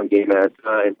to take one game at a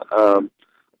time.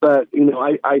 But,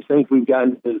 I think we've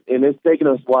gotten – and it's taken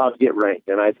us a while to get ranked,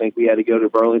 and I think we had to go to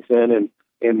Burlington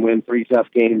and win 3 tough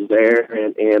games there,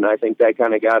 and I think that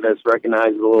kind of got us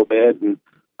recognized a little bit. And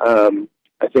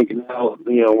I think now,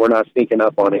 we're not sneaking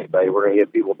up on anybody. We're going to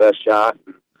give people best shot.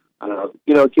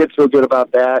 Kids feel good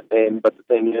about that, but the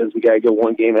thing is we got to go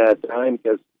one game at a time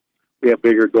because we have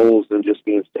bigger goals than just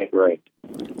being state ranked.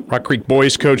 Rock Creek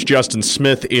Boys coach Justin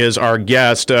Smith is our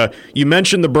guest. You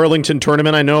mentioned the Burlington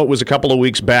tournament. I know it was a couple of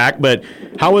weeks back, but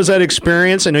how was that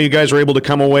experience? I know you guys were able to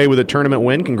come away with a tournament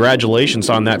win. Congratulations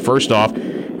on that, first off.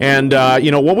 And,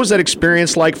 what was that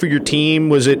experience like for your team?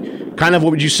 Was it kind of,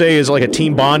 what would you say, is like a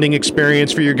team bonding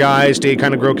experience for your guys to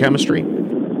kind of grow chemistry?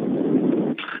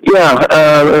 Yeah,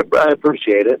 I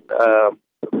appreciate it.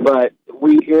 But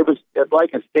it was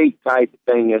like a state type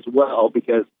thing as well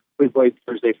because we played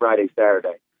Thursday, Friday,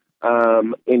 Saturday.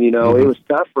 It was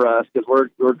tough for us because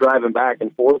we're driving back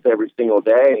and forth every single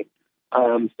day.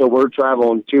 So we're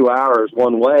traveling 2 hours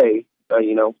one way,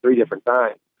 3 different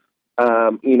times.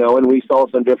 And we saw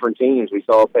some different teams. We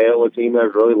saw a Paola team that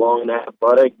was really long and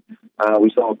athletic.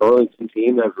 We saw a Burlington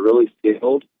team that was really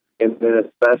skilled. And then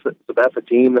a Sabetha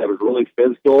team that was really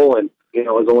physical and,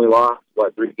 has only lost,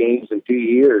 3 games in 2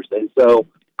 years. And so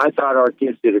I thought our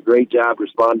kids did a great job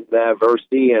responding to that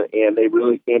adversity, and they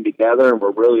really came together and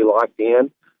were really locked in.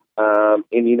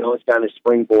 It's kind of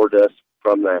springboarded us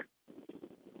from there.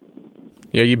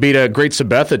 Yeah, you beat a great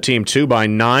Sabetha team, too, by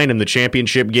 9 in the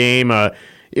championship game.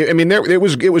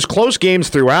 It was close games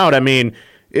throughout.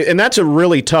 And that's a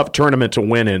really tough tournament to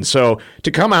win in. So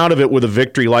to come out of it with a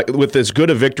victory, like with as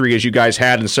good a victory as you guys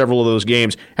had in several of those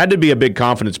games, had to be a big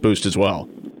confidence boost as well.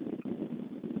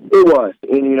 It was.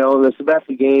 And, the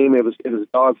Sabetha game, it was a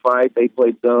dogfight. They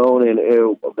played zone, and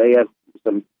they had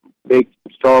some big,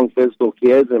 strong physical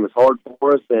kids, and it was hard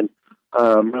for us. And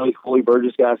really, Coley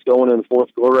Burgess got us going in the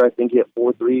fourth quarter. I think he hit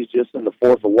 4 threes just in the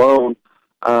fourth alone.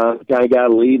 Kind of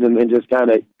got a lead and then just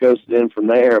kind of ghosted in from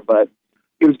there. But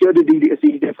it was good to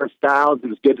see different styles. It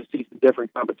was good to see some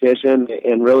different competition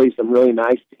and really some really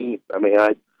nice teams.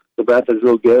 Sabetha's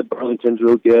real good. Burlington's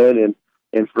real good.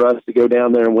 And for us to go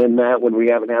down there and win that when we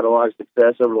haven't had a lot of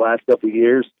success over the last couple of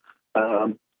years,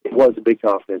 it was a big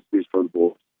confidence boost for the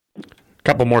Bulls. A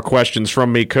couple more questions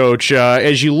from me, Coach.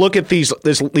 As you look at these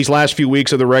last few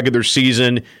weeks of the regular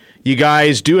season, you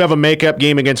guys do have a makeup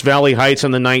game against Valley Heights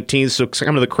on the 19th, so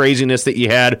some of the craziness that you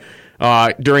had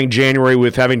during January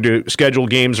with having to schedule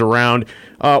games around.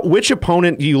 Which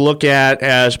opponent do you look at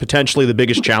as potentially the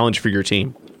biggest challenge for your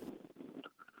team?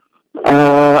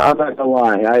 I'm not gonna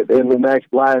lie. In the next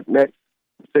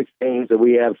 6 games that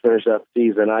we have to finish up the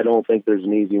season, I don't think there's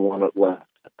an easy one left.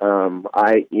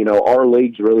 Our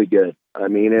league's really good. I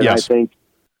mean, and Yes. I think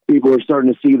people are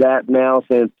starting to see that now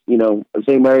since,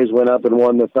 St. Mary's went up and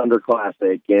won the Thunder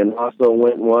Classic and also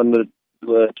went and won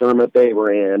the tournament they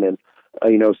were in. And,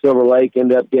 Silver Lake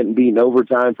ended up getting beaten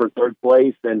overtime for third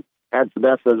place and had the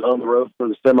best on the road for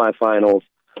the semifinals.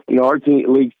 Our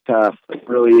league's tough. It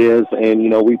really is. And,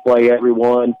 we play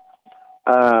everyone.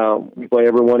 We play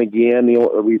everyone again.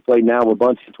 We played now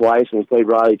Wabunsee twice, and we played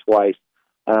Riley twice.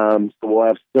 So we'll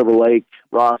have Silver Lake,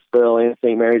 Rossville, and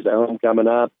St. Mary's at home coming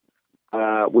up,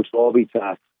 which will all be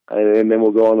tough. And then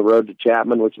we'll go on the road to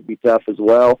Chapman, which will be tough as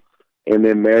well. And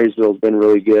then Marysville's been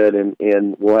really good,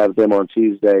 and we'll have them on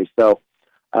Tuesday. So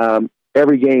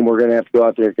every game we're going to have to go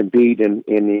out there and compete, and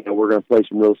we're going to play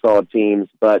some real solid teams.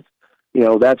 But,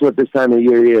 that's what this time of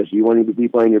year is. You want to be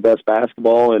playing your best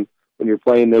basketball, and when you're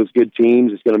playing those good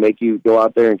teams, it's going to make you go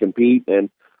out there and compete.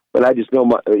 But I just know,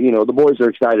 the boys are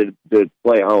excited to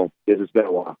play at home because it's been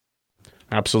a while.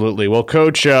 Absolutely. Well,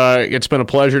 Coach, it's been a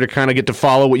pleasure to kind of get to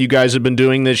follow what you guys have been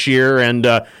doing this year, and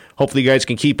hopefully you guys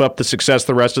can keep up the success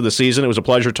the rest of the season. It was a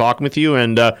pleasure talking with you,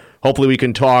 and hopefully we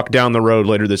can talk down the road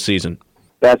later this season.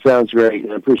 That sounds great,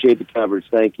 and I appreciate the coverage.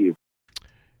 Thank you.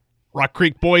 Rock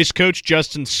Creek Boys coach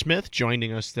Justin Smith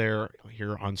joining us there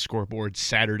here on Scoreboard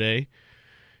Saturday.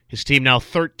 His team now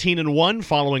 13-1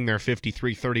 following their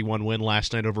 53-31 win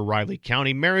last night over Riley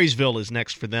County. Marysville is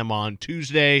next for them on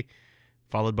Tuesday,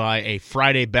 followed by a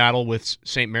Friday battle with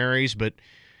St. Mary's. But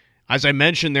as I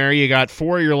mentioned there, you got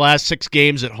 4 of your last 6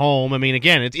 games at home. I mean,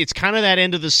 again, it's kind of that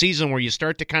end of the season where you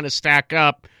start to kind of stack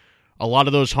up a lot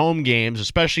of those home games,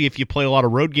 especially if you play a lot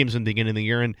of road games in the beginning of the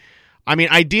year. And, I mean,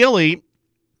 ideally,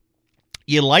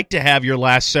 you like to have your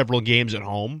last several games at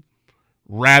home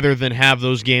rather than have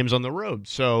those games on the road.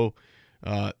 So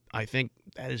I think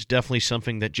that is definitely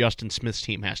something that Justin Smith's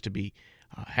team has to be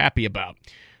happy about.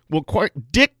 We'll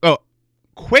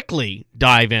quickly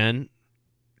dive in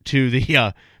to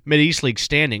the Mid-East League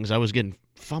standings. I was getting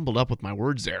fumbled up with my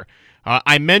words there.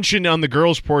 I mentioned on the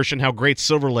girls' portion how great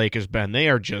Silver Lake has been. They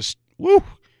are just,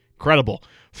 incredible.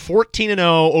 14-0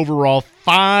 overall,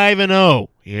 5-0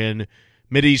 in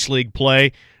Mid-East League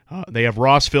play. They have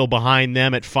Rossville behind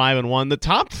them at 5-1. The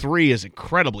top 3 is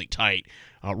incredibly tight.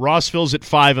 Rossville's at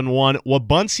 5-1.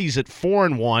 Wabunsee's at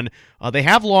 4-1. They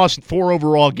have lost 4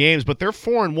 overall games, but they're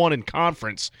 4-1 in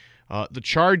conference. The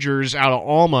Chargers out of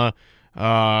Alma,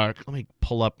 let me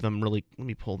pull them up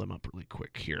really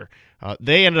quick here.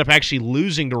 They ended up actually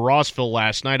losing to Rossville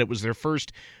last night. It was their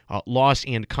first loss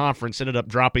in conference. Ended up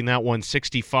dropping that one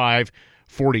 65-42.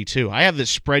 I have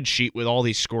this spreadsheet with all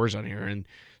these scores on here, and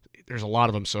there's a lot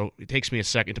of them, so it takes me a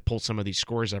second to pull some of these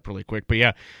scores up really quick. But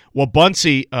yeah,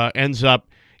 Wabunsee ends up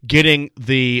getting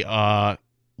the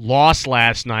loss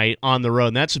last night on the road,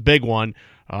 and that's a big one.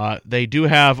 They do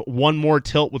have one more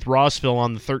tilt with Rossville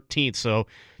on the 13th, so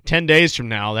 10 days from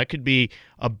now, that could be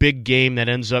a big game that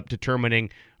ends up determining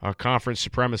conference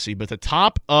supremacy. But the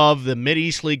top of the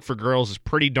Mid-East League for girls is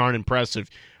pretty darn impressive.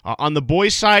 On the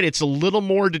boys' side, it's a little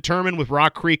more determined with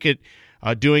Rock Creek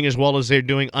doing as well as they're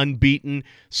doing, unbeaten.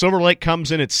 Silver Lake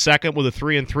comes in at second with a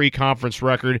 3-3 conference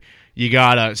record. You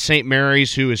got St.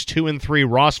 Mary's, who is 2-3.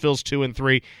 Rossville's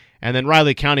 2-3. And then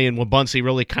Riley County and Wabunsee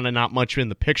really kind of not much in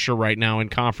the picture right now in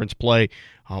conference play.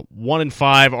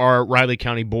 1-5 are Riley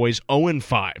County boys.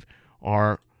 0-5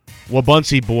 are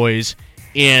Wabunsee boys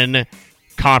in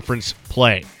conference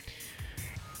play.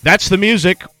 That's the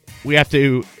music. We have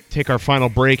to take our final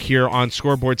break here on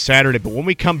Scoreboard Saturday. But when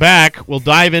we come back, we'll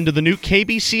dive into the new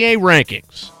KBCA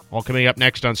rankings. All coming up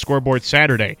next on Scoreboard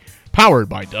Saturday, powered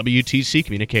by WTC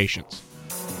Communications.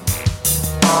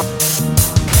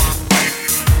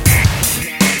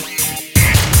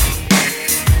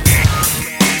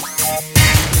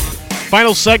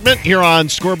 Final segment here on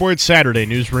Scoreboard Saturday,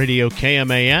 News Radio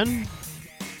KMAN,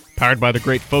 powered by the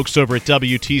great folks over at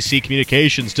WTC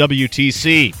Communications.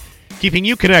 WTC, keeping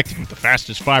you connected with the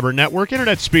fastest fiber network,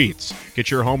 internet speeds. Get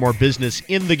your home or business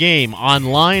in the game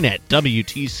online at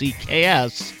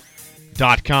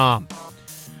WTCKS.com.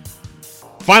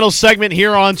 Final segment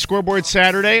here on Scoreboard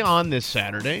Saturday on this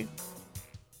Saturday,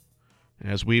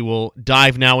 as we will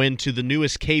dive now into the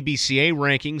newest KBCA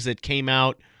rankings that came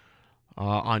out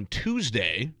on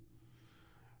Tuesday.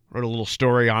 Wrote a little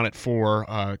story on it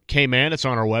for K-Man. It's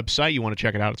on our website. You want to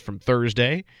check it out. It's from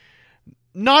Thursday.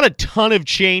 Not a ton of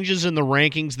changes in the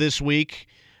rankings this week.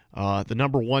 The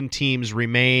number 1 teams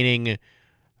remaining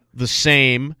the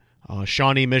same.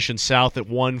 Shawnee Mission South at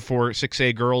 1 for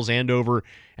 6A girls, Andover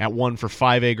at 1 for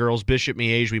 5A girls. Bishop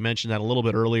Miege, we mentioned that a little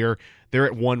bit earlier. They're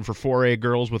at 1 for 4A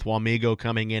girls, with Wamego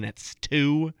coming in at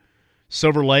 2.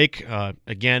 Silver Lake,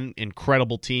 again,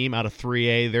 incredible team out of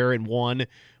 3A. They're at 1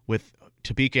 with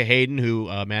Topeka Hayden, who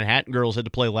Manhattan Girls had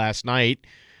to play last night,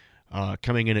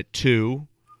 coming in at 2.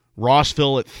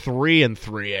 Rossville at 3 in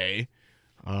 3A.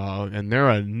 And they're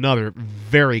another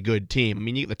very good team. I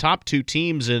mean, the top 2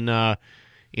 teams in the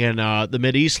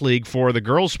Mid-East League for the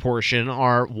girls portion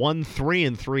are 1-3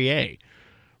 in 3A.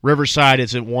 Riverside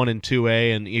is at 1 in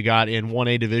 2A, and you got in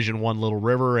 1A Division 1 Little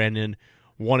River, and in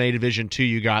 1A Division 2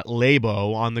 you got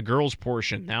Labo on the girls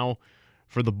portion. Now,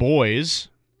 for the boys,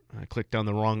 I clicked on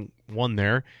the wrong one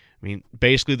there. I mean,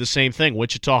 basically the same thing.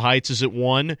 Wichita Heights is at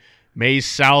 1. Mays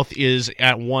South is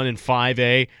at 1 in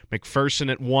 5A.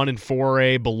 McPherson at 1 in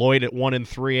 4A. Beloit at 1 in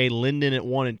 3A. Linden at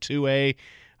 1 in 2A.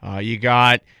 You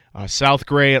got South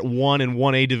Gray at 1 in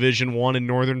 1A Division 1, and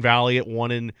Northern Valley at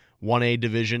 1 in 1A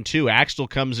Division 2. Axtell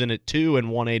comes in at 2 in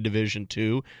 1A Division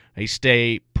 2. They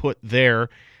stay put there.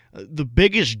 The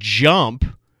biggest jump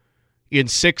in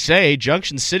 6A,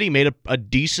 Junction City made a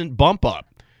decent bump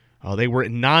up. They were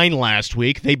at 9 last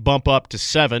week. They bump up to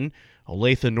 7.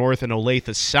 Olathe North and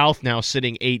Olathe South now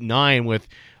sitting 8-9, with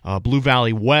Blue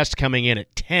Valley West coming in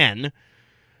at 10.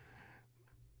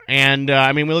 And,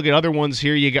 I mean, we look at other ones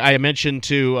here. I mentioned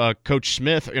to Coach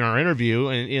Smith in our interview,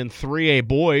 in 3A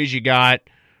boys, you got,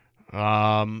 or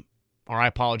I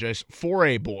apologize,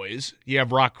 4A boys. You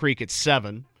have Rock Creek at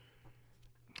 7.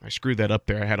 I screwed that up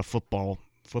there. I had a football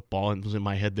and it was in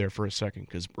my head there for a second,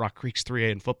 because Rock Creek's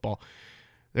 3A in football.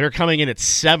 They're coming in at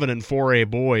 7 in 4A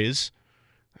boys.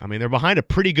 I mean, they're behind a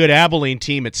pretty good Abilene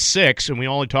team at 6, and we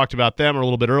only talked about them a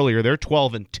little bit earlier. They're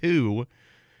 12-2,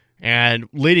 and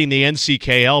leading the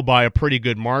NCKL by a pretty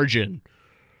good margin.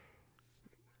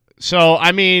 So,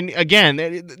 I mean,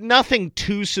 again, nothing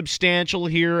too substantial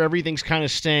here. Everything's kind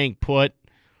of staying put.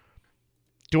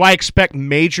 Do I expect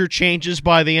major changes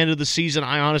by the end of the season?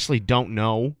 I honestly don't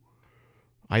know.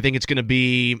 I think it's going to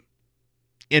be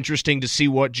interesting to see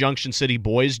what Junction City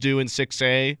boys do in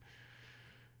 6A.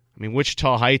 I mean,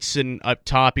 Wichita Heights up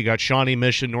top. You got Shawnee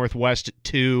Mission Northwest at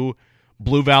 2.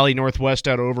 Blue Valley Northwest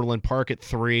out of Overland Park at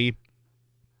 3.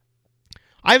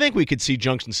 I think we could see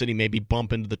Junction City maybe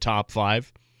bump into the top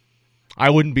 5. I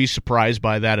wouldn't be surprised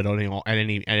by that at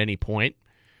any point.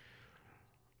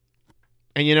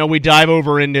 And we dive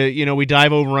over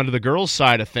onto the girls'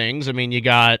 side of things. I mean, you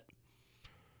got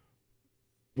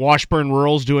Washburn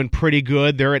Rural's doing pretty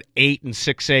good. They're at 8 in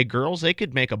 6A girls. They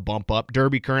could make a bump up.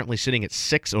 Derby currently sitting at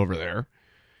 6 over there.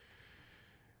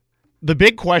 The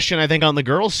big question, I think, on the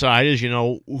girls' side is,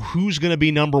 who's going to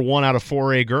be number 1 out of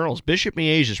 4A girls? Bishop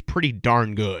Miege is pretty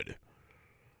darn good.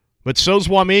 But so's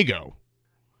Wamego.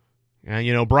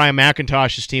 And, Brian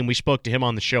McIntosh's team, we spoke to him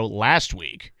on the show last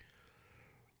week.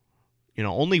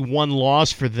 Only 1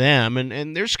 loss for them,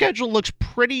 and their schedule looks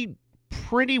pretty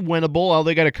winnable.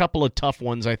 They got a couple of tough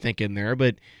ones, I think, in there.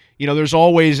 But, there's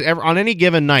always, on any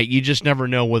given night, you just never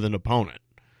know with an opponent.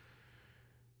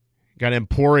 Got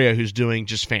Emporia, who's doing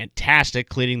just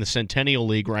fantastic, leading the Centennial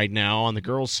League right now on the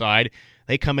girls' side.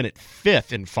 They come in at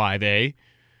 5th in 5A.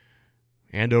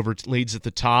 Andover leads at the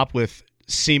top with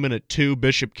Seaman at 2,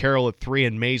 Bishop Carroll at 3,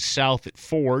 and Mays South at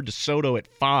 4, DeSoto at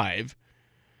 5.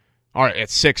 All right,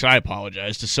 at 6, I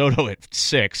apologize. DeSoto at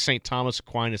 6, St. Thomas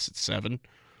Aquinas at 7.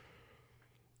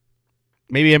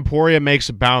 Maybe Emporia makes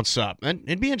a bounce up. And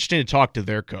it'd be interesting to talk to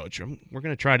their coach. We're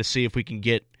going to try to see if we can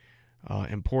get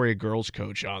Emporia girls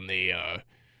coach on the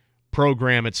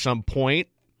program at some point.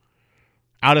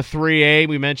 Out of 3A,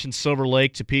 we mentioned Silver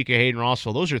Lake, Topeka, Hayden,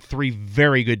 Rossville. Those are 3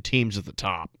 very good teams at the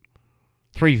top.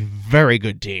 3 very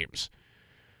good teams.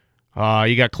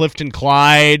 You got Clifton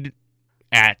Clyde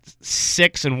at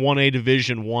 6 in 1A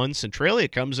Division 1. Centralia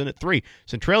comes in at 3.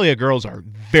 Centralia girls are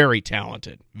very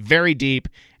talented, very deep,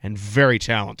 and very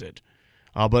talented.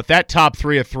 But that top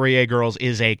 3 of 3A girls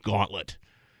is a gauntlet.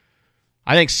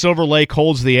 I think Silver Lake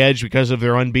holds the edge because of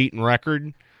their unbeaten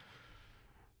record.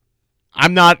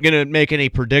 I'm not going to make any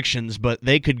predictions, but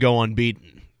they could go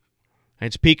unbeaten.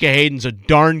 And Topeka Hayden's a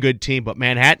darn good team, but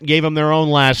Manhattan gave them their own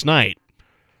last night.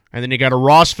 And then you got a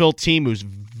Rossville team who's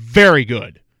very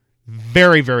good.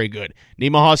 Very, very good.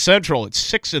 Nemaha Central at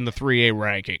 6 in the 3A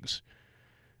rankings.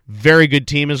 Very good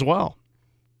team as well.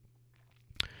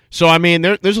 So, I mean,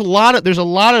 there's a lot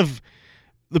of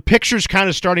the picture's kind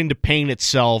of starting to paint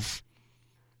itself.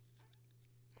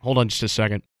 Hold on just a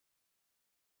second.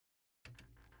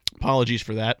 Apologies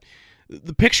for that.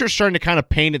 The picture's starting to kind of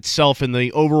paint itself in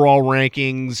the overall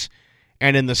rankings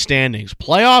and in the standings.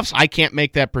 Playoffs, I can't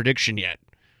make that prediction yet.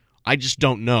 I just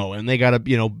don't know. And they got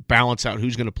to, balance out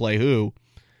who's going to play who.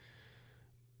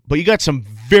 But you got some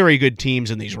very good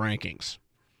teams in these rankings.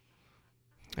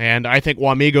 And I think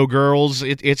Wamego girls,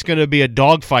 it's going to be a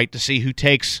dogfight to see who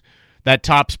takes that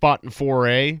top spot in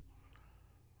 4A.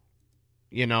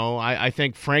 I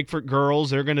think Frankfurt girls,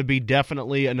 they're going to be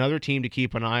definitely another team to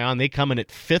keep an eye on. They come in at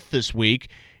 5th this week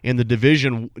in the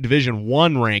Division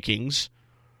 1 rankings.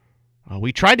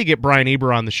 We tried to get Brian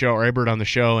Ebert on the show,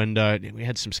 and we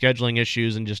had some scheduling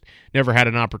issues and just never had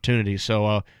an opportunity.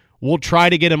 So we'll try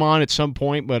to get him on at some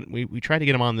point, but we tried to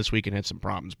get him on this week and had some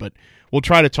problems. But we'll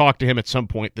try to talk to him at some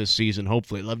point this season,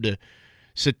 hopefully. I'd love to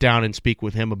sit down and speak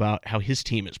with him about how his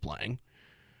team is playing.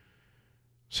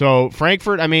 So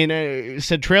Frankfurt,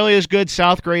 Centralia is good,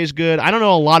 South Gray is good. I don't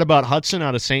know a lot about Hudson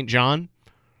out of St. John,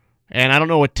 and I don't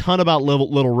know a ton about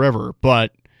Little River,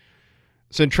 but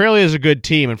Centralia is a good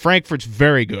team, and Frankfurt's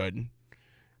very good.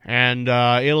 And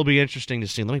it'll be interesting to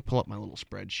see. Let me pull up my little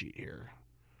spreadsheet here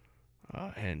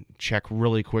and check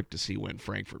really quick to see when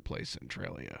Frankfurt plays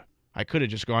Centralia. I could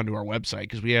have just gone to our website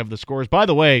because we have the scores. By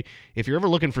the way, if you're ever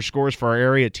looking for scores for our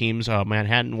area teams,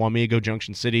 Manhattan, Wamego,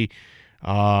 Junction City,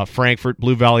 Frankfurt,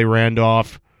 Blue Valley,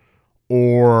 Randolph,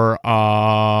 or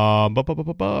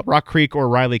Rock Creek or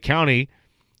Riley County,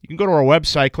 you can go to our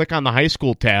website, click on the high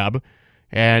school tab,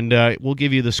 and we'll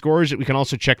give you the scores. We can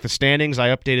also check the standings. I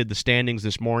updated the standings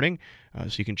this morning,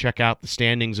 so you can check out the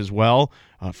standings as well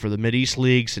for the Mideast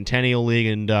League, Centennial League,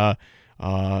 and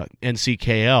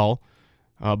NCKL.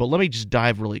 But let me just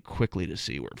dive really quickly to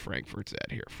see where Frankfurt's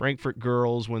at here. Frankfurt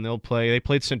girls, when they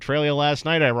played Centralia last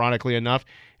night, ironically enough,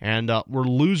 and were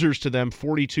losers to them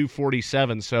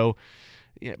 42-47. So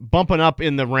bumping up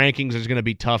in the rankings is going to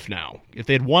be tough now. If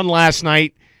they had won last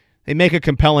night, they make a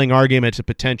compelling argument to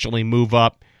potentially move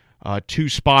up 2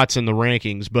 spots in the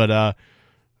rankings. But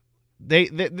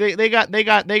they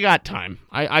got time.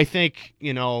 I think,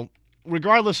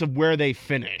 regardless of where they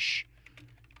finish,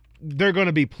 they're going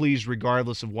to be pleased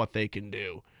regardless of what they can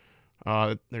do.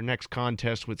 Their next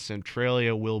contest with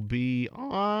Centralia will be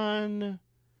on...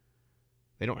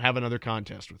 They don't have another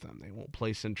contest with them. They won't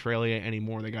play Centralia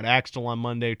anymore. They got Axtell on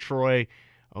Monday, Troy,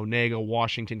 Onaga,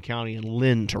 Washington County, and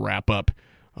Lynn to wrap up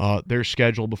their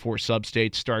schedule before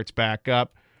Sub-State starts back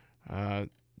up.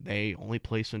 They only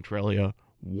play Centralia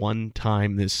one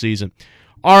time this season.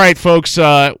 All right, folks,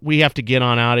 we have to get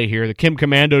on out of here. The Kim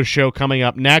Commando Show coming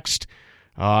up next.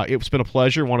 It's been a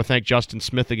pleasure. I want to thank Justin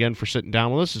Smith again for sitting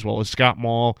down with us, as well as Scott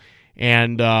Mall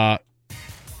and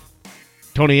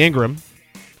Tony Ingram,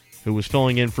 who was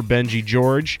filling in for Benji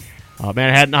George.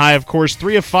 Manhattan High, of course,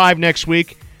 3 of 5 next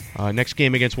week. Next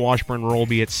game against Washburn Roll will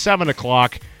be at 7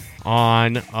 o'clock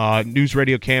on News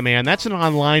Radio KMAN. That's an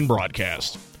online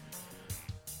broadcast.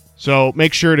 So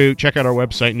make sure to check out our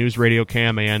website,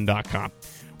 newsradiokman.com.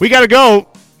 We got to go.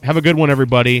 Have a good one,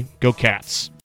 everybody. Go Cats.